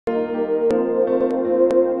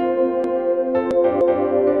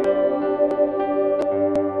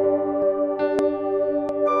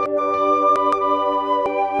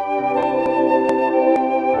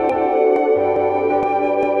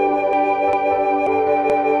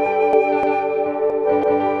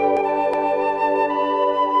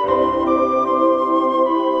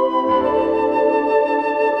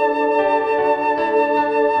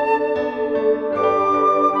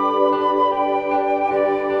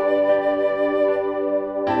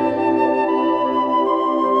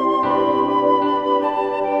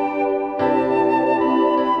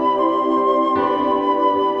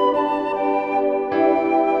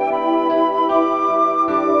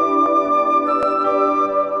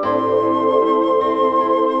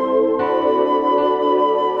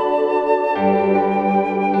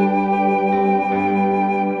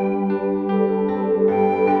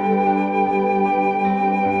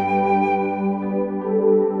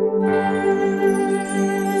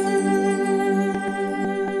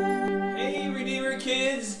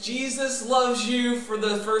loves you. For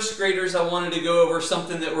the first graders, I wanted to go over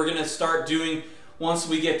something that we're going to start doing once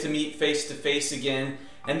we get to meet face to face again.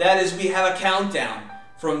 And that is we have a countdown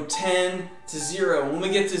from 10 to 0. When we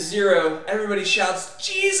get to 0, everybody shouts,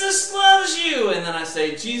 "Jesus loves you!" And then I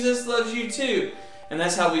say, "Jesus loves you too." And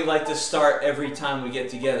that's how we like to start every time we get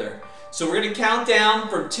together. So we're going to count down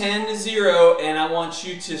from 10 to 0, and I want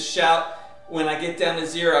you to shout, when I get down to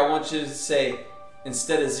 0, I want you to say,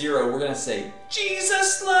 instead of 0, we're going to say,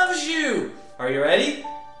 "Jesus loves you." Are you ready?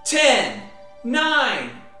 10,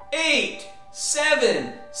 9, 8,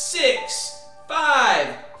 7, 6,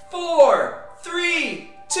 5, 4,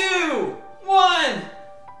 3, 2, 1.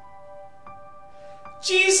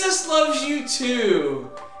 Jesus loves you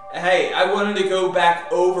too. Hey, I wanted to go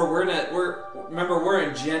back over. Remember we're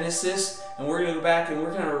in Genesis, and we're going to go back and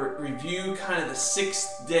we're going to review kind of the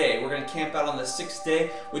 6th day. We're going to camp out on the 6th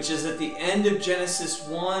day, which is at the end of Genesis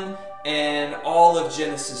 1 and all of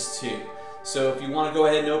Genesis 2. So if you want to go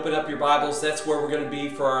ahead and open up your Bibles, that's where we're going to be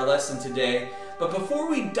for our lesson today. But before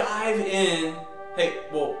we dive in, hey,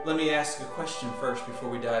 well, let me ask a question first before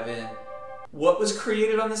we dive in. What was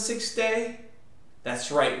created on the 6th day?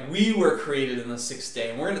 That's right, we were created on the 6th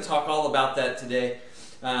day. And we're going to talk all about that today.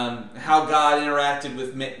 How God interacted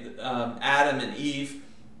with Adam and Eve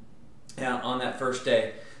on that first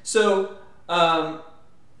day. So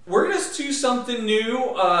we're going to do something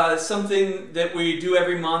new, something that we do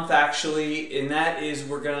every month actually, and that is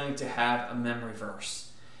we're going to have a memory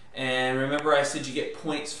verse. And remember I said you get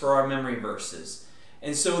points for our memory verses.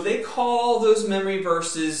 And so they call those memory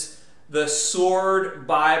verses the Sword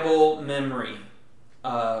Bible memory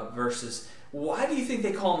verses. Why do you think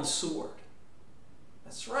they call them sword?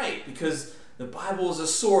 That's right, because the Bible is a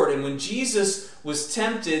sword, and when Jesus was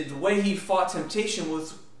tempted, the way he fought temptation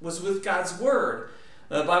was with God's Word.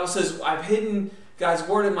 The Bible says, "I've hidden God's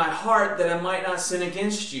Word in my heart that I might not sin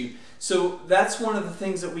against you." So that's one of the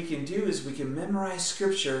things that we can do, is we can memorize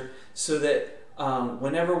Scripture so that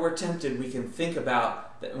whenever we're tempted, we can think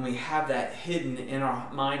about that, and we have that hidden in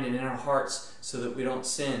our mind and in our hearts so that we don't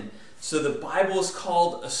sin. So the Bible is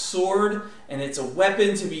called a sword, and it's a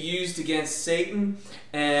weapon to be used against Satan.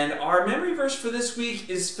 And our memory verse for this week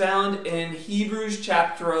is found in Hebrews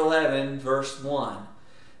chapter 11, verse 1.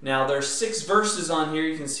 Now there's 6 verses on here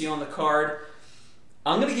you can see on the card.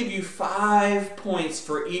 I'm going to give you 5 points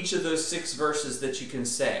for each of those 6 verses that you can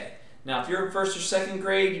say. Now if you're in 1st or 2nd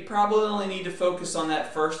grade, you probably only need to focus on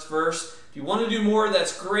that first verse. If you want to do more,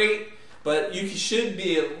 that's great. But you should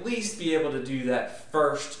at least be able to do that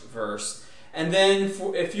first verse. And then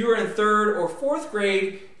if you were in 3rd or 4th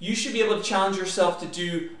grade, you should be able to challenge yourself to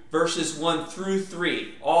do verses 1 through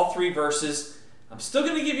 3. All 3 verses. I'm still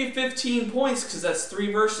going to give you 15 points because that's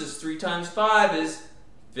 3 verses. 3 times 5 is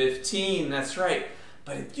 15. That's right.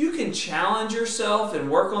 But if you can challenge yourself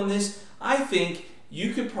and work on this, I think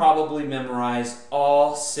you could probably memorize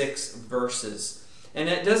all 6 verses. And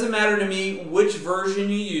it doesn't matter to me which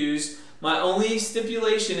version you use. My only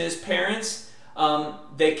stipulation is parents,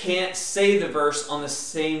 they can't say the verse on the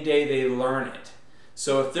same day they learn it.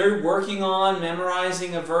 So if they're working on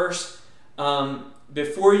memorizing a verse,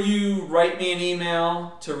 before you write me an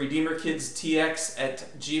email to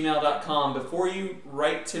RedeemerKidsTX@gmail.com, before you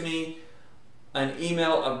write to me an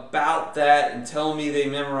email about that and tell me they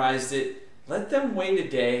memorized it, let them wait a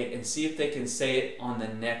day and see if they can say it on the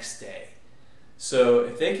next day. So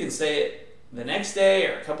if they can say it the next day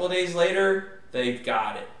or a couple of days later, they've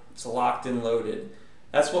got it. It's locked and loaded.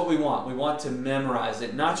 That's what we want. We want to memorize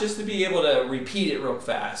it, not just to be able to repeat it real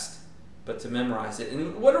fast, but to memorize it.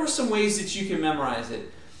 And what are some ways that you can memorize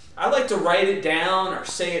it? I like to write it down or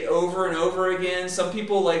say it over and over again. Some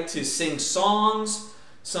people like to sing songs.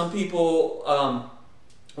 Some people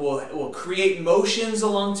will create motions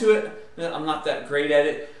along to it. I'm not that great at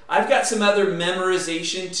it. I've got some other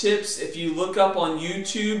memorization tips. If you look up on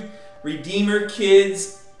YouTube, Redeemer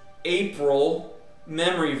Kids April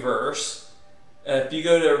memory verse. If you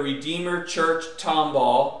go to Redeemer Church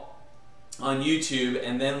Tomball on YouTube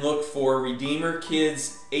and then look for Redeemer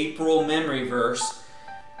Kids April memory verse,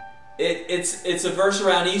 it's a verse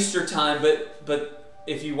around Easter time, but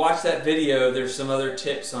if you watch that video, there's some other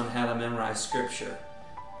tips on how to memorize Scripture.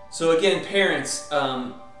 So again, parents,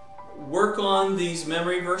 work on these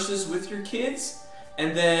memory verses with your kids.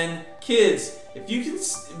 And then kids, if you can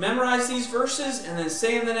memorize these verses and then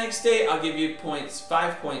say them the next day, I'll give you points,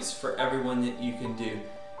 5 points for every one that you can do.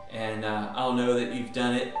 And I'll know that you've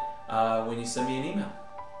done it when you send me an email.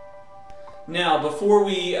 Now, before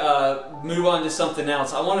we move on to something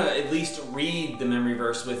else, I want to at least read the memory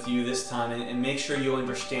verse with you this time and make sure you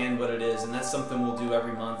understand what it is. And that's something we'll do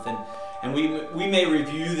every month. And we may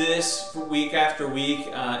review this week after week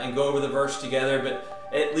and go over the verse together, but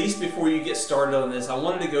at least before you get started on this, I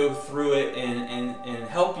wanted to go through it and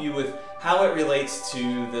help you with how it relates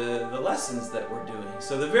to the lessons that we're doing.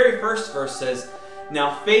 So the very first verse says,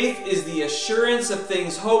 "Now faith is the assurance of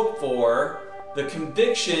things hoped for, the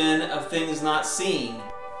conviction of things not seen."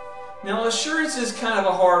 Now assurance is kind of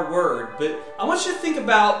a hard word, but I want you to think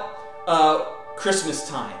about Christmas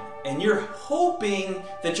time, and you're hoping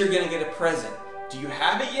that you're going to get a present. Do you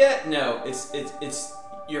have it yet? No, it's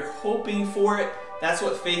you're hoping for it. That's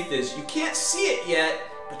what faith is. You can't see it yet,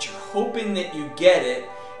 but you're hoping that you get it.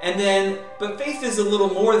 And then, but faith is a little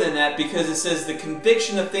more than that, because it says the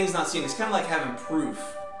conviction of things not seen. It's kind of like having proof.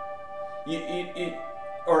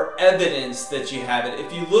 Or evidence that you have it.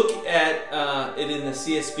 If you look at it in the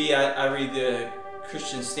CSB, I read the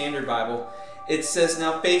Christian Standard Bible, it says,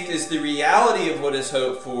 "Now faith is the reality of what is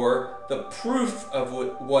hoped for, the proof of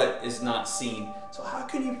what is not seen." So how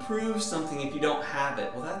can you prove something if you don't have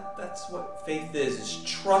it? Well, that's what faith is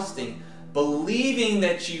trusting, believing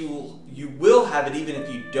that you will have it even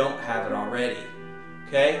if you don't have it already.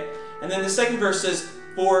 Okay? And then the second verse says,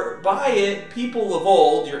 "For by it people of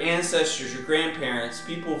old," your ancestors, your grandparents,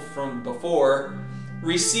 people from before,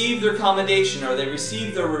 "received their commendation," or they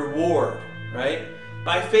received their reward, right?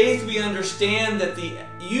 "By faith we understand that the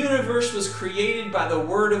universe was created by the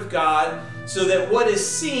Word of God, so that what is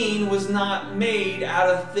seen was not made out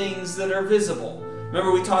of things that are visible."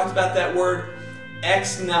 Remember we talked about that word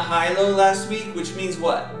ex nihilo last week, which means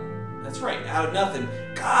what? That's right, out of nothing.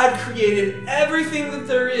 God created everything that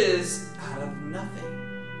there is out of nothing,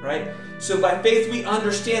 right? So by faith we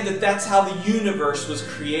understand that that's how the universe was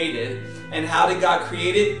created. And how did God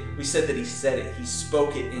create it? We said that He said it. He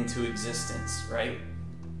spoke it into existence, right?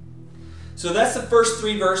 So that's the first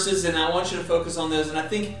three verses, and I want you to focus on those. And I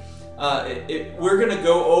think we're going to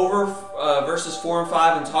go over verses 4 and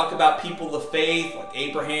 5 and talk about people of faith, like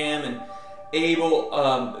Abraham and Abel,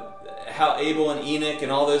 how Abel and Enoch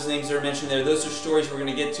and all those names that are mentioned there. Those are stories we're going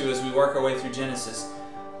to get to as we work our way through Genesis.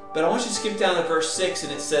 But I want you to skip down to verse 6,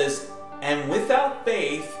 and it says, "And without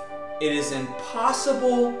faith it is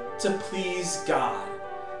impossible to please God.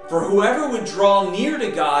 For whoever would draw near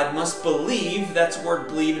to God must believe," that's the word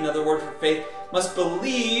believe, another word for faith, "must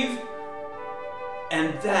believe,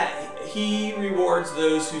 and that He rewards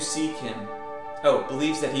those who seek Him." Oh,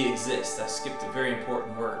 believes that He exists. I skipped a very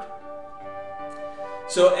important word.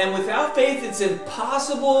 So, and without faith it's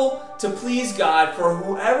impossible to please God, for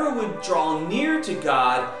whoever would draw near to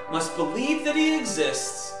God must believe that He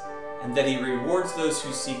exists and that He rewards those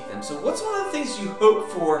who seek them. So what's one of the things you hope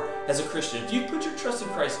for as a Christian? If you put your trust in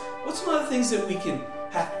Christ, what's one of the things that we can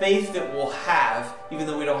have faith that we'll have, even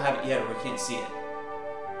though we don't have it yet or we can't see it?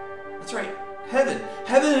 That's right, heaven.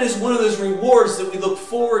 Heaven is one of those rewards that we look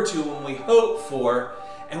forward to when we hope for,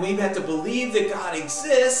 and we have to believe that God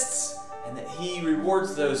exists and that He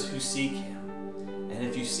rewards those who seek Him. And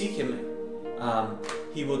if you seek Him,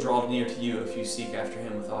 He will draw near to you if you seek after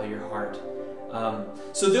Him with all your heart.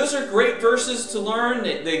 So those are great verses to learn.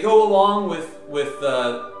 They go along with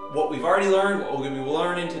what we've already learned, what we'll be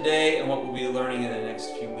learning today, and what we'll be learning in the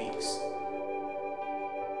next few weeks.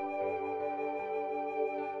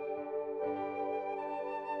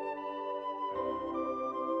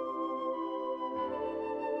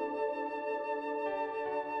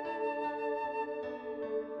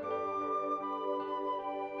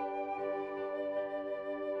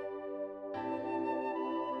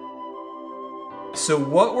 So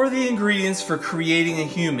what were the ingredients for creating a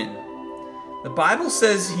human? The Bible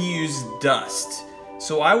says He used dust.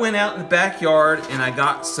 So I went out in the backyard and I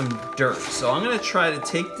got some dirt. So I'm going to try to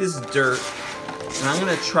take this dirt and I'm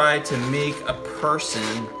going to try to make a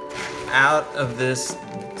person out of this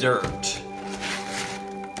dirt.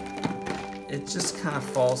 It just kind of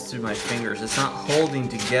falls through my fingers. It's not holding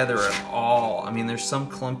together at all. I mean, there's some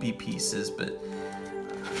clumpy pieces, but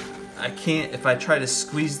I can't, if I try to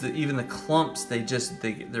squeeze even the clumps, they're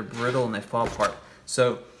brittle and they fall apart.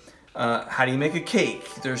 So how do you make a cake?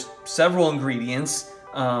 There's several ingredients.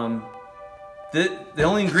 The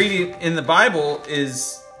only ingredient in the Bible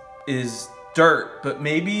is dirt, but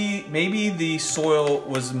maybe the soil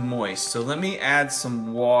was moist. So let me add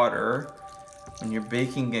some water. When you're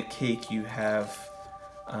baking a cake, you have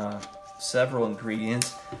several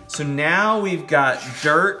ingredients. So now we've got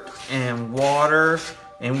dirt and water.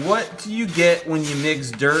 And what do you get when you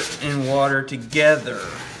mix dirt and water together?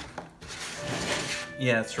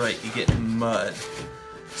 Yeah, that's right, you get mud.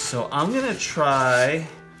 So I'm gonna try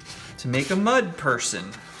to make a mud person.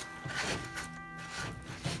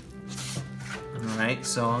 Alright,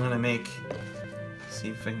 so I'm gonna see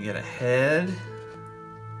if I can get a head.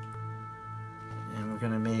 And we're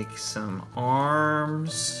gonna make some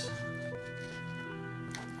arms.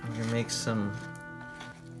 I'm gonna make some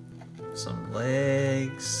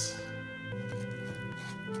legs.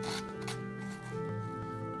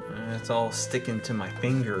 And it's all sticking to my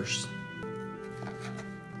fingers.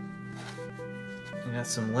 I got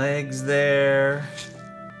some legs there.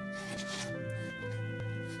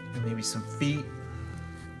 And maybe some feet.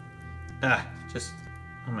 Just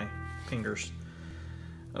on my fingers.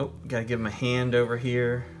 Oh, gotta give him a hand over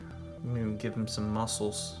here. Maybe give him some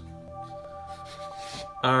muscles.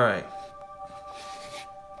 Alright.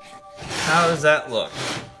 How does that look?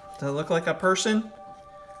 Does that look like a person?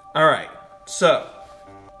 Alright, so.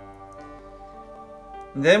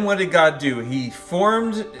 Then what did God do? He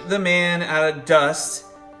formed the man out of dust.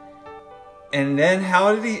 And then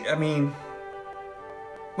how did he,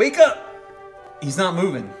 wake up! He's not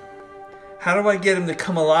moving. How do I get him to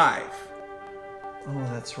come alive? Oh,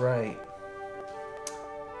 that's right.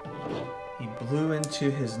 He blew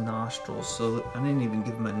into hose nostrils, so I didn't even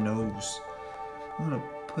give him a nose. I'm gonna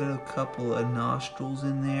put a couple of nostrils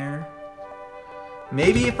in there.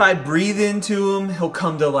 Maybe if I breathe into him, he'll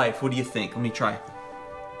come to life. What do you think? Let me try.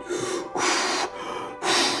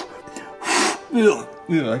 Ugh,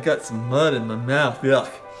 I got some mud in my mouth.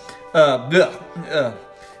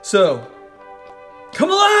 So, come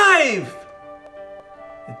alive!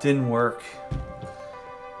 It didn't work.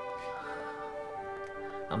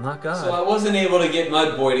 I'm not God. So I wasn't able to get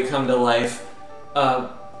Mud Boy to come to life.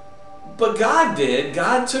 But God did.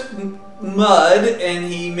 God took mud and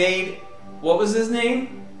he made, what was his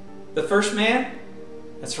name? The first man?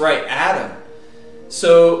 That's right, Adam.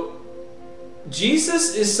 So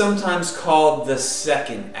Jesus is sometimes called the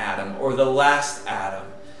second Adam or the last Adam.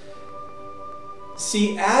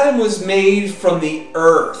 See, Adam was made from the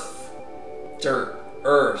earth. Dirt,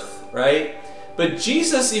 earth, right? But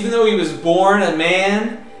Jesus, even though he was born a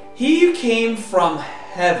man, he came from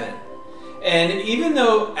heaven. And even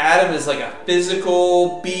though Adam is like a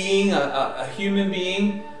physical being, a human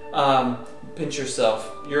being, pinch yourself.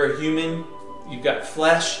 You're a human. You've got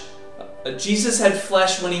flesh. Jesus had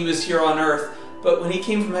flesh when he was here on earth, but when he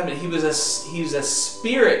came from heaven, he was a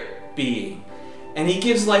spirit being, and he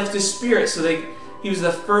gives life to spirits. So he was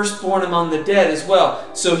the firstborn among the dead as well.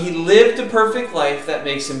 So he lived a perfect life that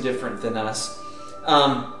makes him different than us.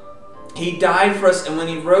 He died for us, and when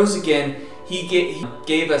he rose again, he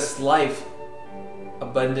gave us life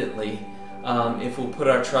abundantly if we'll put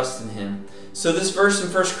our trust in him. So this verse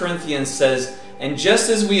in 1 Corinthians says, "And just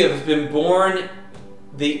as we have been born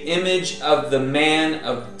the image of the man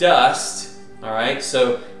of dust," all right,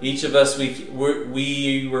 so each of us,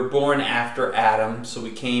 we were born after Adam, so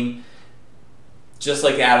we came just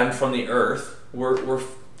like Adam from the earth. We're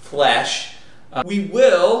flesh. We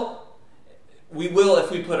will,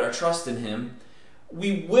 if we put our trust in him,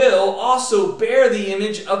 we will also bear the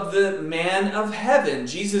image of the man of heaven.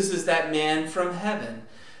 Jesus is that man from heaven.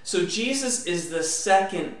 So Jesus is the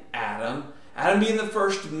second Adam. Adam being the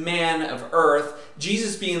first man of earth,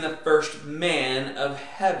 Jesus being the first man of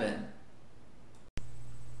heaven.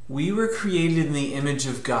 We were created in the image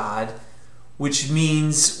of God, which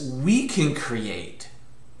means we can create.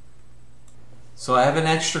 So I have an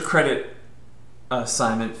extra credit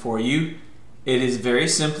assignment for you. It is very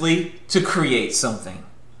simply to create something.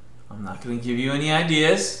 I'm not going to give you any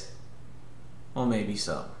ideas. Well, maybe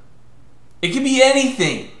so. It can be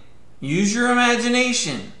anything. Use your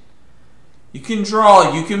imagination. You can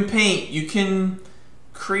draw, you can paint, you can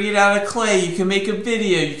create out of clay, you can make a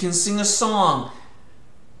video, you can sing a song,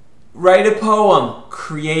 write a poem,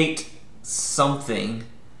 create something,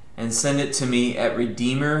 and send it to me at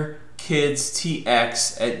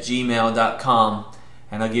RedeemerKidsTX@gmail.com,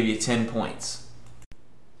 and I'll give you 10 points.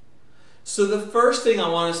 So the first thing I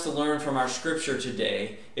want us to learn from our scripture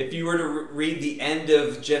today, if you were to read the end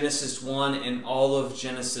of Genesis 1 and all of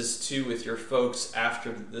Genesis 2 with your folks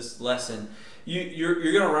after this lesson, you're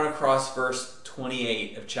going to run across verse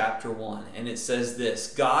 28 of chapter 1. And it says this: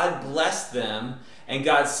 God blessed them, and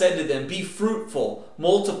God said to them, "Be fruitful,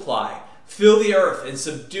 multiply, fill the earth and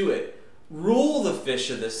subdue it. Rule the fish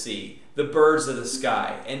of the sea, the birds of the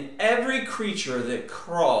sky, and every creature that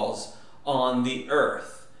crawls on the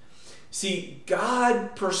earth." See,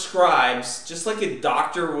 God prescribes, just like a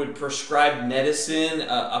doctor would prescribe medicine,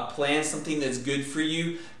 a plan, something that's good for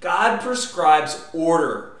you. God prescribes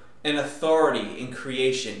order and authority in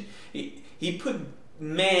creation. He put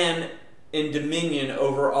man in dominion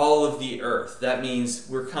over all of the earth. That means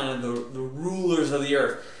we're kind of the rulers of the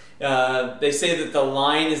earth. They say that the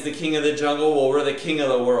lion is the king of the jungle. Well, we're the king of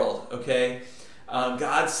the world, okay?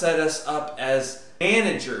 God set us up as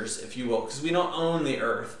managers, if you will, because we don't own the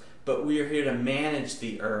earth, but we are here to manage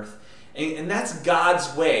the earth. And that's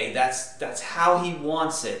God's way. That's how He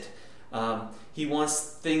wants it. He wants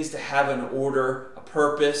things to have an order, a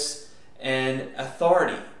purpose, and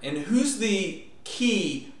authority. And who's the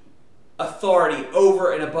key authority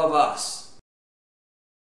over and above us?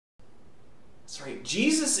 That's right.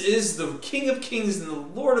 Jesus is the King of Kings and the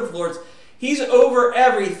Lord of Lords. He's over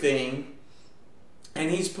everything, and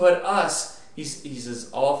He's put us. He says,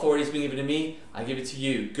 all authority has been given to me. I give it to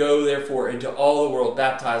you. Go, therefore, into all the world,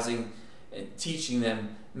 baptizing and teaching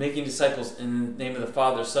them, making disciples in the name of the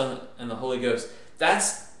Father, Son, and the Holy Ghost.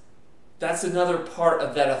 That's another part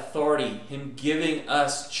of that authority, Him giving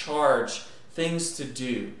us charge, things to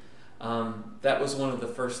do. That was one of the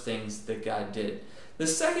first things that God did. The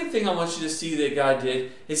second thing I want you to see that God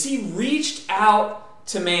did is He reached out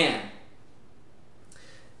to man.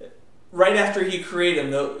 Right after He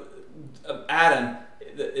created him, Adam,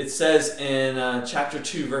 it says in chapter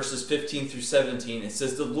 2, verses 15 through 17, it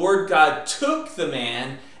says, the Lord God took the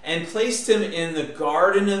man and placed him in the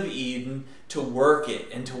Garden of Eden to work it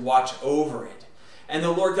and to watch over it. And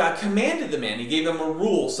the Lord God commanded the man. He gave him a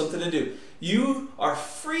rule, something to do. You are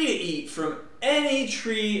free to eat from any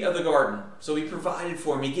tree of the garden. So He provided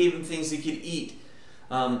for him. He gave him things he could eat.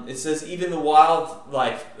 It says even the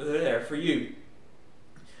wildlife, they're there for you.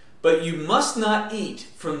 But you must not eat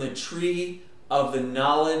from the tree of the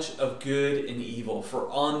knowledge of good and evil, for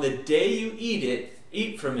on the day you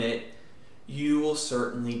eat from it, you will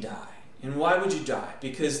certainly die. And why would you die?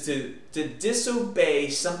 Because to disobey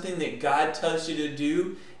something that God tells you to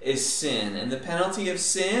do is sin. And the penalty of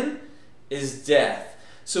sin is death.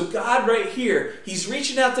 So God right here, He's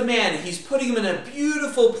reaching out to man. He's putting him in a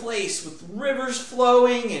beautiful place with rivers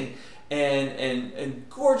flowing and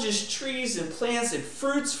gorgeous trees and plants and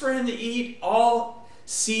fruits for him to eat. All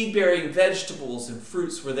seed-bearing vegetables and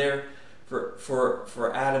fruits were there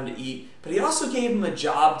for Adam to eat. But He also gave him a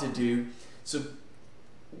job to do. So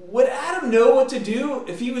would Adam know what to do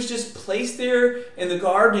if he was just placed there in the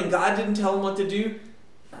garden and God didn't tell him what to do?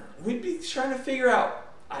 We'd be trying to figure out.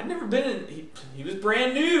 I'd never been in, he was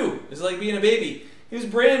brand new. It's like being a baby. He was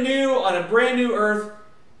brand new on a brand new earth.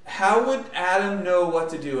 How would Adam know what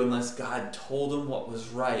to do unless God told him what was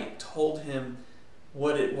right, told him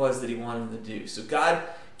what it was that He wanted him to do? So God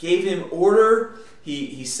gave him order.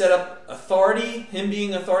 He set up authority, Him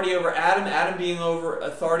being authority over Adam, Adam being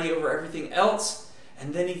authority over everything else.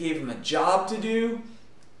 And then He gave him a job to do,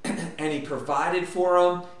 and He provided for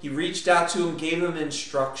him. He reached out to him, gave him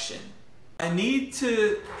instruction. I need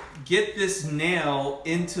to get this nail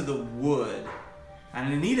into the wood.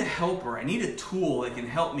 And I need a helper. I need a tool that can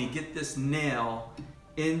help me get this nail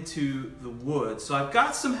into the wood. So I've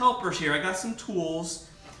got some helpers here. I got some tools.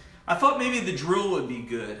 I thought maybe the drill would be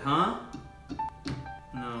good, huh?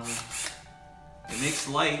 No. It makes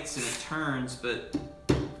lights and it turns, but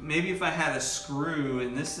maybe if I had a screw,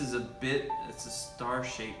 and this is a bit, it's a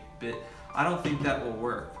star-shaped bit, I don't think that will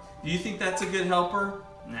work. Do you think that's a good helper?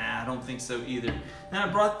 Nah, I don't think so either. Now I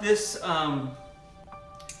brought this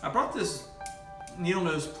needle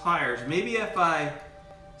nose pliers. Maybe if I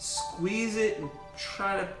squeeze it and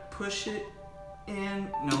try to push it in,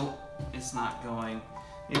 no, it's not going.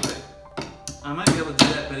 Maybe I might be able to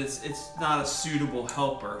do that, but it's not a suitable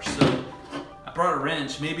helper. So I brought a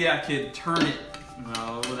wrench. Maybe I could turn it.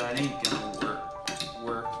 No, that ain't gonna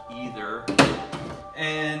work either.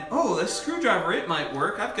 And oh, the screwdriver, it might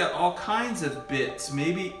work. I've got all kinds of bits.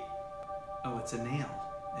 Maybe, oh, it's a nail.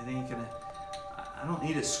 It ain't gonna, I don't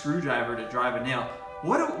need a screwdriver to drive a nail.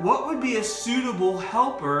 What would be a suitable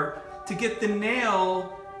helper to get the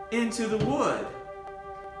nail into the wood?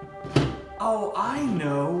 Oh, I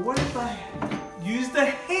know. What if I use the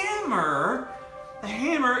hammer? The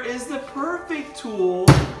hammer is the perfect tool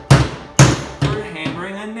for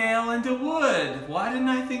hammering a nail into wood. Why didn't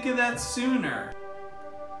I think of that sooner?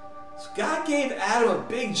 So God gave Adam a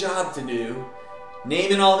big job to do,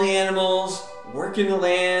 naming all the animals, working the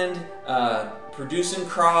land, producing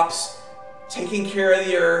crops, taking care of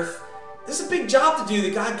the earth. This is a big job to do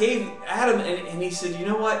that God gave Adam, and He said, you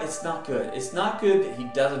know what? It's not good. It's not good that he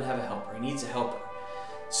doesn't have a helper. He needs a helper.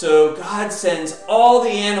 So God sends all the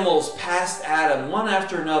animals past Adam, one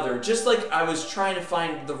after another. Just like I was trying to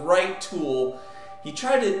find the right tool, He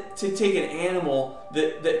tried to take an animal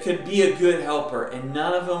that could be a good helper, and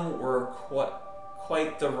none of them were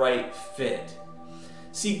quite the right fit.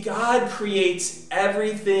 See, God creates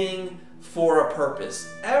everything for a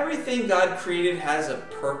purpose. Everything God created has a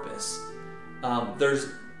purpose.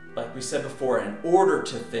 There's like we said before, an order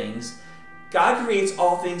to things. God creates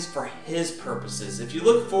all things for His purposes. If you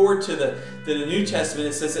look forward to the New Testament,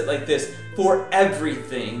 it says it like this: for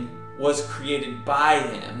everything was created by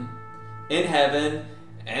Him in heaven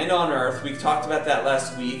and on earth. We talked about that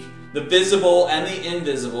last week. The visible and the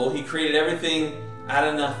invisible. He created everything out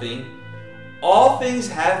of nothing. All things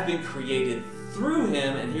have been created through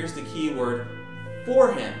Him, and here's the key word: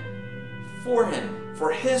 for Him. For Him.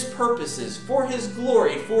 For His purposes, for His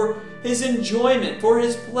glory, for His enjoyment, for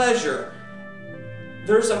His pleasure.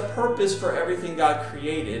 There's a purpose for everything God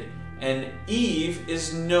created, and Eve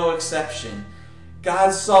is no exception.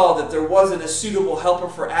 God saw that there wasn't a suitable helper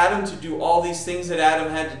for Adam to do all these things that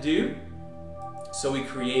Adam had to do, so He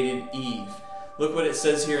created Eve. Look what it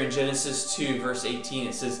says here in Genesis 2, verse 18.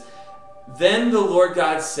 It says, "Then the Lord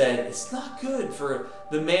God said, 'It's not good for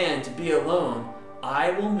the man to be alone. I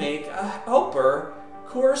will make a helper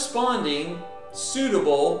corresponding,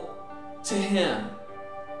 suitable to him.'"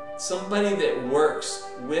 Somebody that works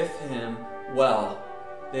with him well.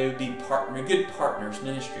 They would be good partners,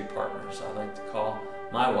 ministry partners, I like to call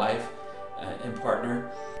my wife and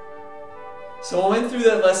partner. So I went through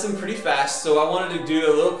that lesson pretty fast, so I wanted to do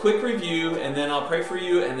a little quick review, and then I'll pray for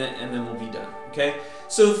you, and then we'll be done. Okay?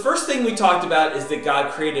 So the first thing we talked about is that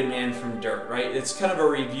God created man from dirt, right? It's kind of a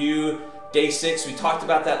review. Day 6, we talked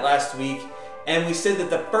about that last week, and we said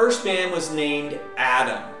that the first man was named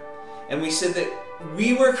Adam. And we said that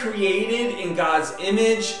we were created in God's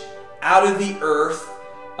image out of the earth.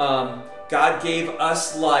 God gave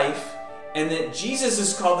us life, and that Jesus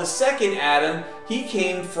is called the second Adam. He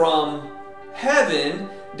came from heaven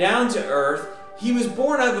down to earth. He was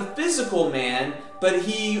born of a physical man, but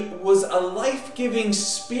he was a life-giving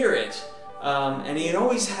spirit, and he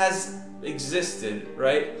always has existed,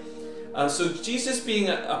 right? So Jesus, being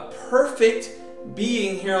a perfect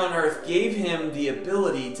being here on earth, gave him the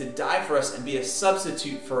ability to die for us and be a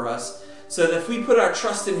substitute for us, so that if we put our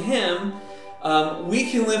trust in him, we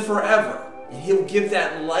can live forever. And he'll give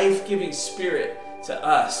that life-giving spirit to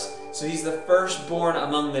us. So he's the firstborn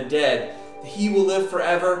among the dead. He will live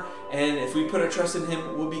forever, and if we put our trust in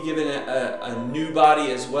him, we'll be given a new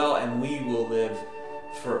body as well, and we will live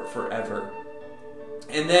forever.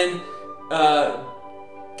 And then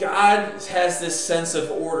God has this sense of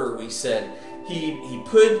order, we said. He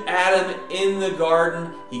put Adam in the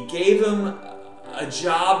garden. He gave him a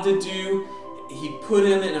job to do. He put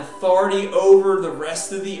him in authority over the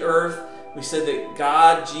rest of the earth. We said that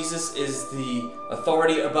God, Jesus, is the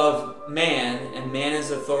authority above man, and man is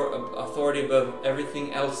authority above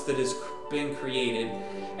everything else that has been created.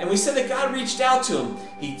 And we said that God reached out to him.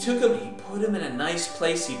 He took him, he put him in a nice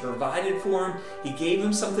place, he provided for him, he gave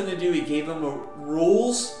him something to do, he gave him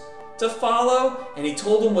rules to follow, and he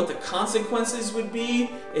told him what the consequences would be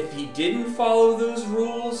if he didn't follow those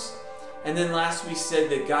rules. And then last we said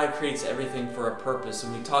that God creates everything for a purpose,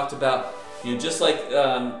 and we talked about, just like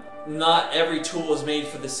not every tool is made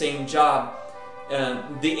for the same job.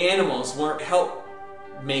 The animals weren't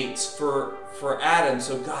helpmates for Adam,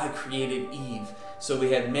 so God created Eve. So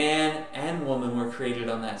we had man and woman were created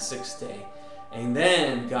on that 6th day. And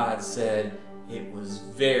then God said it was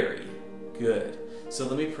very good. So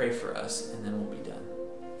let me pray for us, and then we'll be done.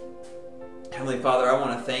 Heavenly Father, I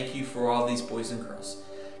want to thank you for all these boys and girls.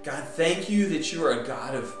 God, thank you that you are a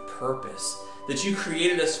God of purpose, that you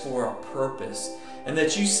created us for a purpose, and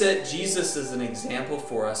that you set Jesus as an example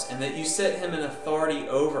for us, and that you set him in authority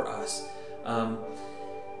over us,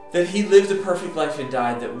 that he lived a perfect life and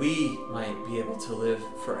died that we might be able to live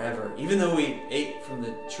forever, even though we ate from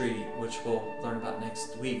the tree, which we'll learn about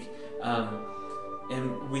next week.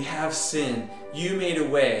 And we have sin. You made a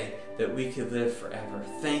way that we could live forever.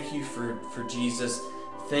 Thank you for Jesus.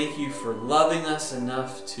 Thank you for loving us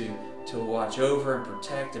enough to watch over and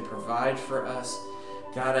protect and provide for us.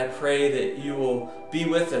 God, I pray that you will be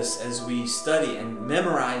with us as we study and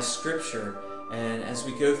memorize Scripture, and as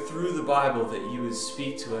we go through the Bible, that you would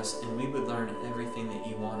speak to us and we would learn everything that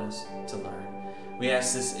you want us to learn. We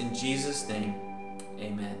ask this in Jesus' name.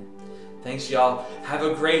 Amen. Thanks, y'all. Have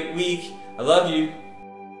a great week. I love you.